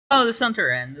Hello, this is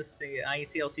Hunter, and this is the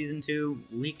IACL Season 2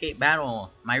 Week 8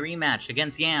 battle, my rematch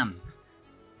against Yams.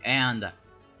 And,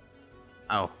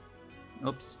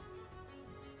 oops.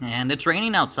 And it's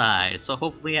raining outside, so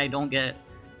hopefully I don't get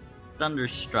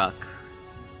thunderstruck.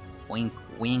 Wink,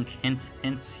 wink, hint,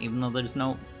 hint, even though there's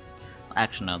no...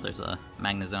 Actually, no, there's a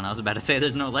Magnezone. I was about to say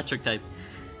there's no electric type.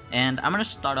 And I'm going to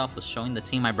start off with showing the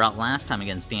team I brought last time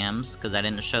against Yams, because I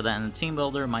didn't show that in the team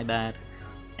builder, my bad.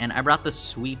 And I brought the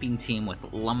sweeping team with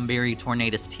Lumberry,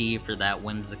 Tornadus T for that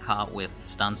Whimsicott with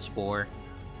Stun Spore.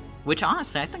 Which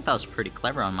honestly, I think that was pretty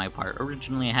clever on my part.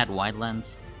 Originally I had Wide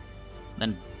Lens,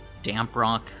 then Dank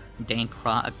Rock,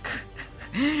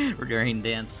 Rain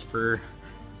Dance for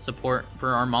support for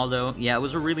Armaldo. Yeah, it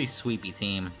was a really sweepy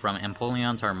team, from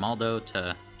Empoleon to Armaldo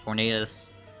to Tornadus.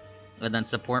 And then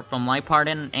support from Liepard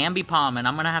and Ambipom, and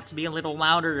I'm gonna have to be a little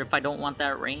louder if I don't want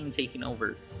that rain taking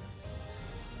over.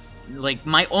 Like,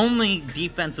 my only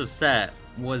defensive set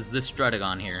was this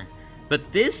Strudagon here.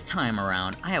 But this time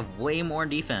around, I have way more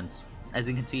defense. As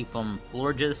you can see, from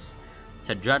Florges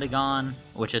to Strudagon,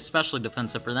 which is especially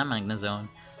defensive for that Magnezone,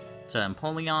 to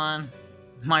Empoleon.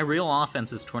 My real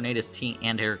offense is Tornadus T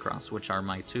and Heracross, which are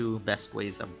my two best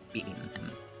ways of beating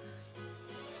him.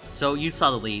 So you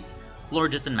saw the leads,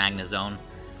 Florges and Magnezone.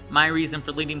 My reason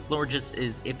for leading Florges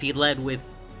is if he led with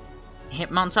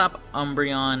Hitmontop,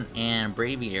 Umbreon, and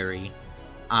Braviary,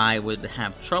 I would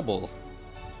have trouble.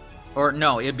 Or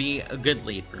no, it'd be a good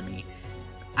lead for me.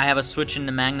 I have a switch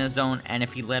into Magnezone, and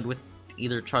if he led with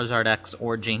either Charizard X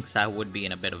or Jinx, I would be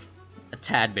in a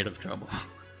tad bit of trouble.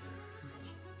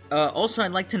 Also,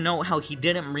 I'd like to know how he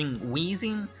didn't bring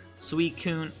Weezing,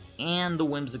 Suicune, and the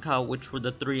Whimsicott, which were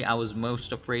the three I was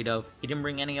most afraid of. He didn't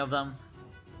bring any of them,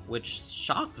 which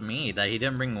shocked me that he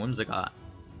didn't bring Whimsicott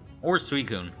or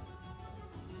Suicune.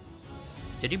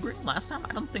 Did he bring it last time?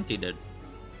 I don't think he did.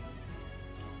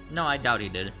 No, I doubt he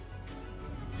did.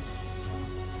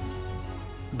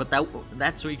 But that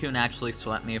Suicune actually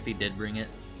swept me if he did bring it.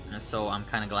 So I'm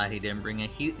kind of glad he didn't bring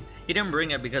it. He didn't bring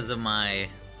it because of my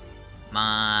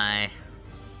Mega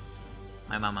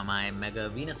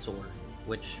Venusaur,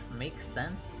 which makes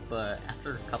sense, but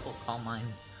after a couple of Calm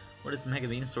Minds, what is Mega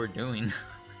Venusaur doing?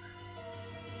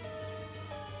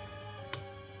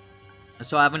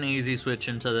 So I have an easy switch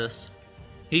into this.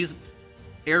 He's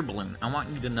Air Balloon. I want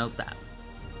you to note that.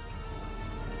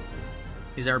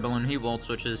 He's Air Balloon. He Volt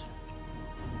Switches.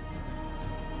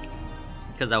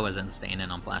 Because I wasn't staying in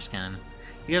on Flash Cannon.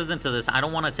 He goes into this. I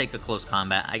don't want to take a close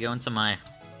combat. I go into my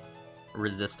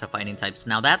Resist to Fighting types.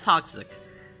 Now that Toxic,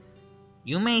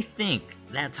 you may think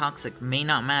that Toxic may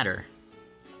not matter.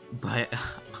 But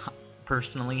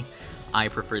personally, I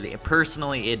prefer the...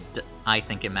 I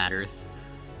think it matters.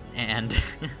 And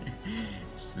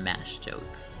smash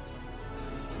jokes.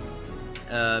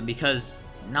 Because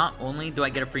not only do I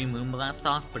get a free Moonblast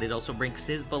off, but it also breaks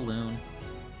his balloon,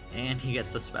 and he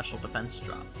gets a special defense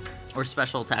drop, or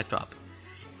special attack drop.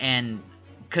 And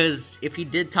because if he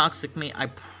did Toxic me, I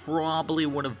probably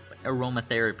would have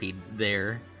aromatherapied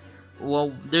there.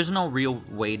 Well, there's no real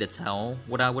way to tell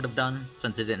what I would have done,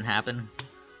 since it didn't happen.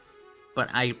 But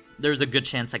there's a good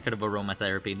chance I could have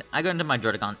aromatherapied. I go into my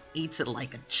Strudagon, eats it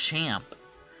like a champ.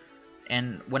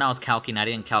 And when I was calcing, I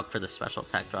didn't calc for the special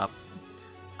attack drop.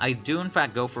 I do in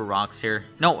fact go for rocks here.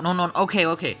 No,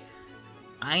 okay.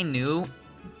 I knew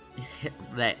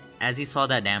that as he saw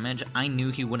that damage, I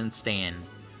knew he wouldn't stay in.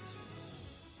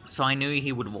 So I knew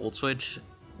he would Volt Switch,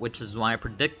 which is why I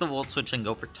predict the Volt Switch and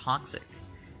go for Toxic.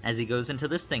 As he goes into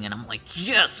this thing, and I'm like,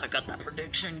 yes, I got that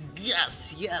prediction,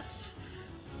 yes!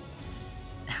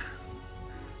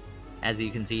 As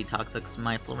you can see, Toxic's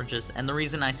my Florges, and the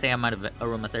reason I say I might have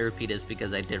aromatherapied is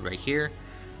because I did right here,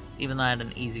 even though I had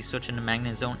an easy switch into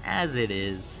Magnezone as it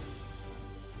is.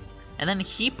 And then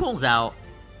he pulls out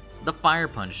the Fire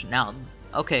Punch. Now,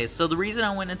 okay, so the reason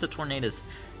I went into Tornadus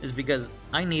is because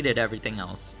I needed everything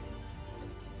else.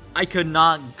 I could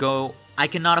not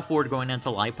afford going into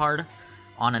Liepard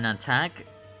on an attack,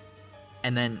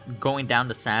 and then going down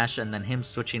to Sash, and then him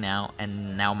switching out,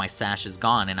 and now my Sash is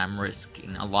gone, and I'm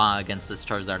risking a lot against this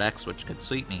Charizard X, which could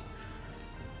sweep me.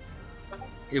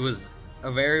 It was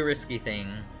a very risky thing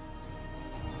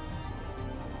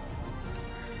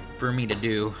for me to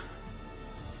do,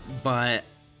 but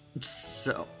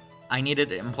so I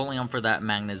needed Empoleon for that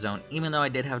Magnezone, even though I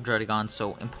did have Strudagon,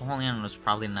 so Empoleon was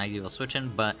probably an ideal switch-in,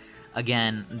 but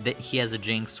again, he has a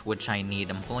Jinx, which I need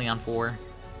Empoleon for,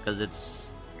 because it's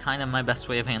kind of my best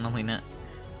way of handling it.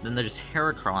 Then there's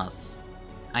Heracross.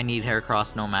 I need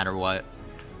Heracross no matter what.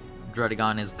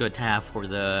 Strudagon is good to have for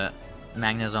the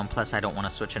Magnezone, plus I don't want to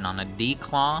switch in on a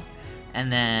D-Claw.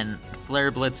 And then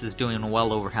Flare Blitz is doing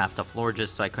well over half the Florges,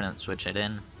 so I couldn't switch it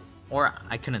in. Or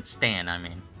I couldn't stand, I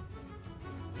mean.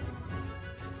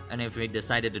 And if he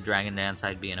decided to Dragon Dance,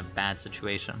 I'd be in a bad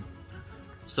situation.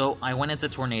 So I went into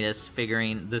Tornadus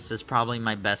figuring this is probably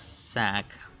my best sack.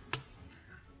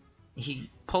 He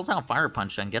pulls out Fire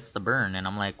Punch and gets the burn, and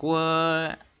I'm like,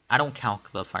 what? I don't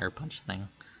calc the Fire Punch thing.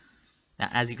 Now,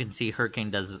 as you can see,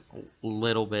 Hurricane does a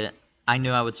little bit. I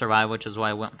knew I would survive, which is why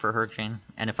I went for Hurricane.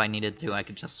 And if I needed to, I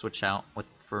could just switch out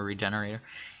for Regenerator.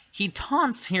 He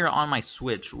taunts here on my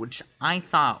switch, which I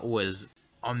thought was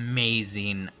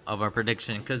amazing of a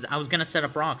prediction, because I was going to set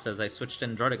up rocks as I switched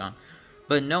in Druddigon.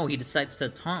 But no, he decides to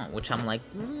taunt, which I'm like,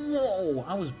 whoa,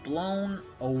 I was blown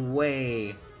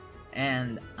away.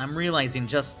 And I'm realizing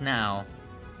just now,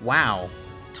 wow,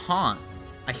 taunt.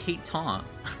 I hate taunt.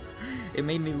 It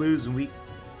made me lose week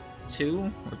 2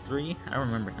 or 3, I don't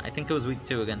remember. I think it was week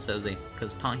 2 against Jose,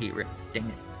 because taunt heat rip,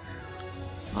 dang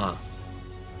it.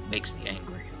 Makes me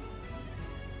angry.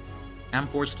 I'm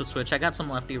forced to switch. I got some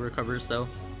lefty recovers though.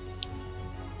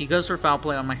 He goes for Foul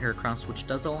Play on my Heracross, which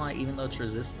does a lot even though it's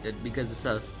resisted because it's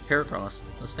a Heracross.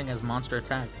 This thing has monster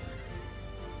attack.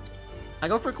 I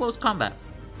go for Close Combat.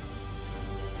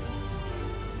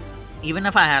 Even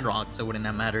if I had rocks, it wouldn't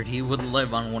have mattered. He would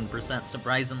live on 1%,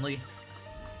 surprisingly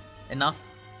enough.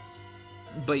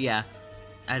 But yeah,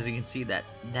 as you can see, that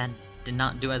did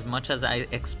not do as much as I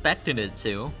expected it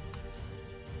to.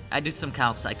 I did some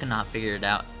calcs, I could not figure it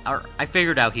out. Or I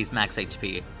figured out he's max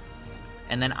HP.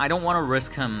 And then I don't want to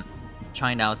risk him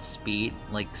trying to outspeed,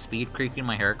 like speed creeping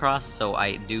my Heracross, so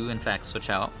I do in fact switch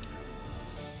out.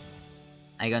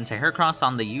 I go into Heracross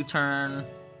on the U-turn.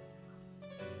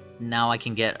 Now I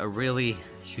can get a really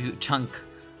huge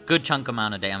good chunk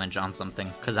amount of damage on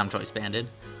something, because I'm choice banded.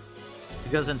 He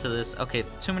goes into this. Okay,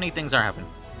 too many things are happening.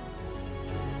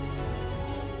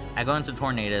 I go into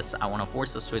Tornadus. I want to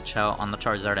force the switch out on the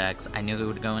Charizard X. I knew he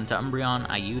would go into Umbreon.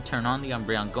 I U-turn on the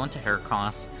Umbreon, go into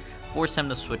Heracross, force him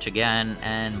to switch again,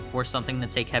 and force something to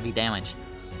take heavy damage.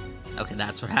 Okay,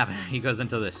 that's what happened. He goes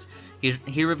into this.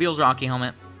 He reveals Rocky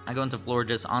Helmet. I go into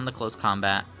Florges on the Close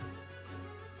Combat.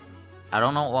 I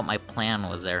don't know what my plan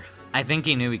was there. I think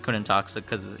he knew he couldn't Toxic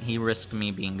because he risked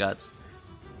me being Guts.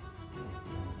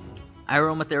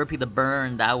 Aromatherapy the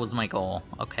burn, that was my goal.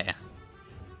 Okay.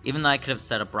 Even though I could have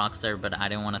set up rocks there, but I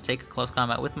didn't want to take a Close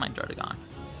Combat with my Druddigon.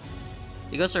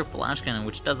 He goes for Flash Cannon,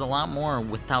 which does a lot more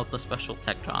without the special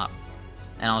tech drop.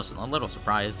 And I was a little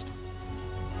surprised.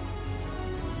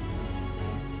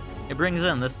 It brings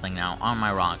in this thing now on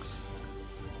my rocks.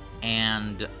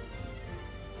 And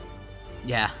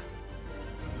yeah.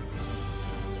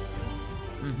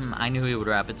 I knew he would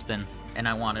Rapid Spin, and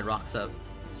I wanted rocks up.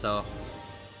 So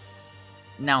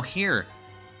now here,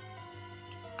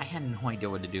 I had no idea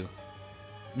what to do.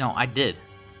 No, I did.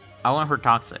 I went for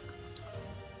Toxic.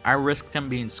 I risked him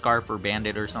being Scarf or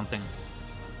Bandit or something.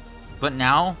 But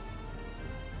now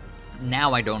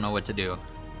I don't know what to do.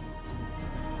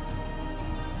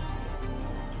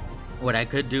 What I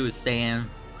could do is stay in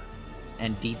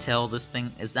and detail this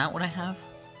thing. Is that what I have?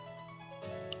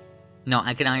 No,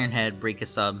 I can Iron Head, break a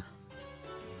sub.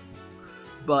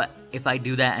 But if I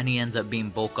do that and he ends up being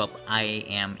bulk up, I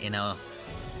am in a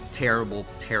terrible,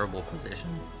 terrible position.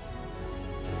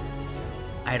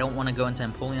 I don't want to go into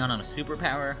Empoleon on a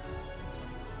superpower.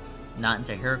 Not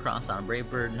into Heracross on a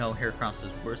Brave Bird. No, Heracross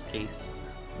is worst case.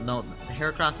 No,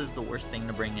 Heracross is the worst thing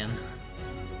to bring in.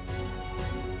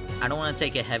 I don't want to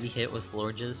take a heavy hit with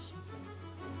Florges.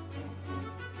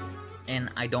 And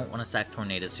I don't want to sack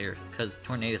Tornadus here, because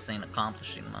Tornadus ain't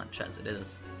accomplishing much as it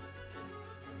is.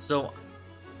 So,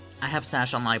 I have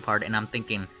Sash on my part, and I'm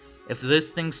thinking, if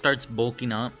this thing starts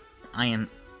bulking up, I am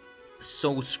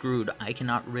so screwed. I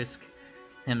cannot risk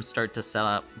him start to set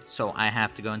up, so I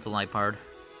have to go into Lipard.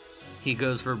 He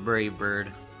goes for Brave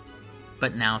Bird.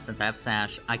 But now, since I have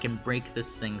Sash, I can break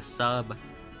this thing sub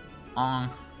on...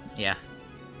 yeah.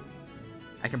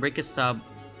 I can break his sub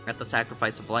at the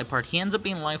sacrifice of Lipard. He ends up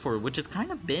being Life Orb, which is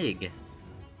kind of big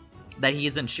that he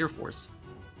isn't Sheer Force.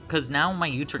 Because now my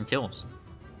U-turn kills.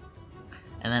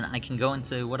 And then I can go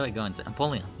into... what do I go into?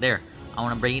 Empoleon. There. I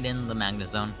want to braid in the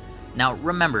Magnezone. Now,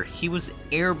 remember, he was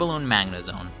Air Balloon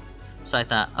Magnezone. So I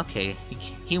thought, okay,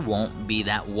 he won't be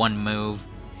that one move.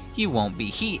 He won't be.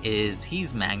 He is.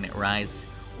 He's Magnet Rise.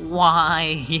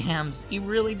 Why? Yams. He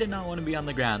really did not want to be on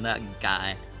the ground, that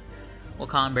guy. Well,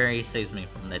 Conberry saves me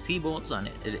from the T-Bolts on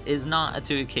it. It is not a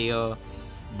 2 KO,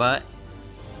 but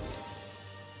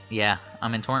yeah,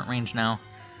 I'm in Torrent range now.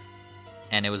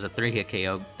 And it was a 3-hit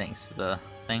KO thanks to the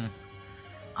thing.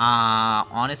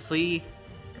 Honestly,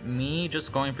 me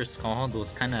just going for Scald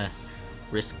was kind of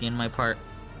risky in my part.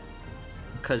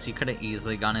 Because he could have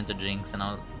easily gone into Jinx, and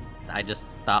I just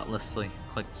thoughtlessly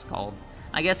clicked Scald.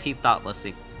 I guess he thought, let's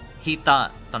see, he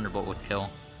thought Thunderbolt would kill,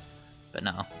 but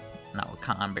no, not with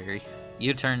Conberry.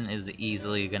 U-turn is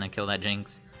easily gonna kill that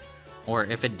Jinx, or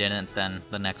if it didn't, then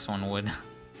the next one would.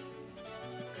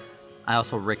 I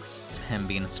also risked him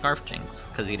being a Scarf Jinx,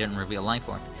 because he didn't reveal Life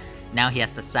Orb. Now he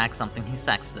has to sack something, he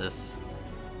sacks this.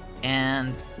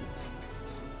 And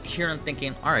here I'm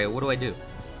thinking, alright, what do I do?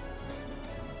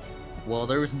 Well,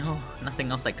 there was nothing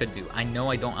else I could do. I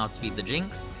know I don't outspeed the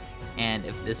Jinx, and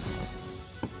if this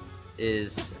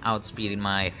is outspeeding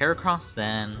my Heracross,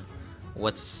 then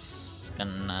what's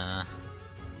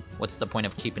the point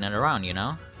of keeping it around, you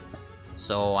know?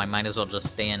 So I might as well just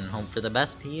stay and hope for the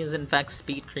best. He is in fact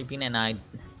speed creeping, and I'm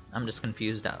just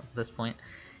confused at this point.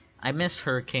 I miss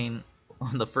Hurricane,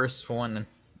 the first one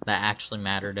that actually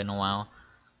mattered in a while.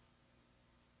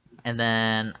 And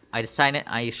then I decided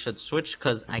I should switch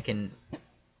because I can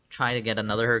try to get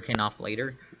another Hurricane off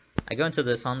later. I go into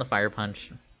this on the Fire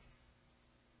Punch.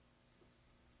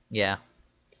 Yeah.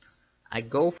 I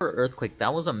go for Earthquake.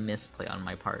 That was a misplay on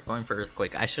my part, going for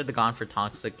Earthquake. I should have gone for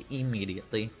Toxic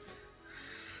immediately.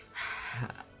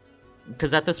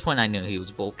 Because at this point I knew he was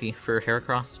bulky for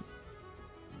Heracross.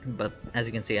 But as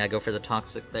you can see, I go for the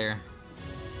Toxic there.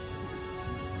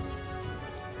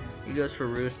 He goes for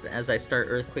Roost as I start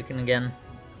Earthquaking again.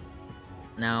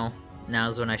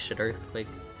 Now's when I should Earthquake.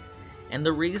 And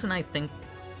the reason I think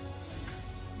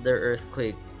the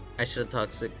Earthquake I should have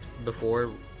Toxic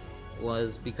before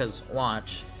was because,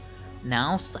 watch,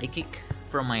 now Psychic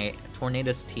from my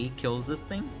Tornadus T kills this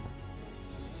thing.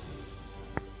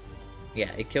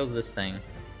 Yeah, it kills this thing.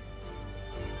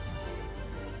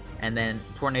 And then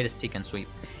Tornadus T can sweep.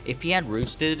 If he had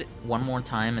roosted one more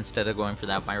time instead of going for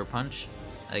that Fire Punch,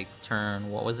 like turn,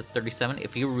 what was it, 37?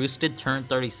 If he roosted turn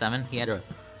 37, he had a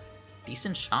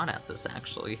decent shot at this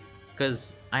actually.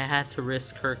 Because I had to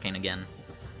risk Hurricane again.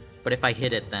 But if I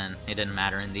hit it, then it didn't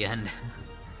matter in the end.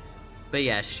 But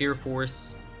yeah, Sheer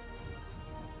Force.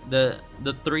 The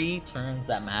three turns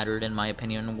that mattered in my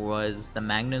opinion was the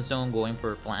Magnezone going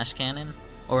for Flash Cannon.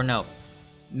 Or no,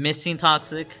 missing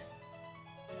Toxic,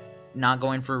 not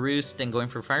going for Roost and going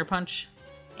for Fire Punch,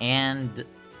 and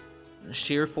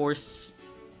Sheer Force,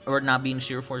 or not being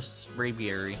Sheer Force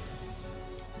Braviary.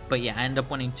 But yeah, I end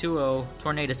up winning 2-0.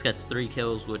 Tornadus gets 3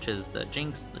 kills, which is the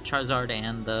Jinx, the Charizard,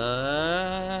 and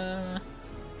the...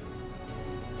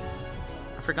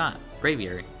 I forgot.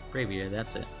 Braviary. Braviary,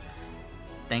 that's it.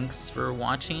 Thanks for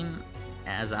watching,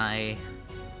 as I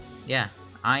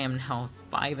am now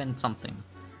 5 and something.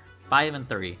 5 and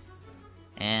 3.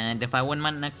 And if I win my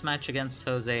next match against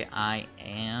Jose, I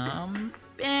am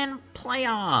in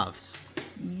playoffs!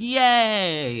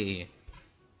 Yay!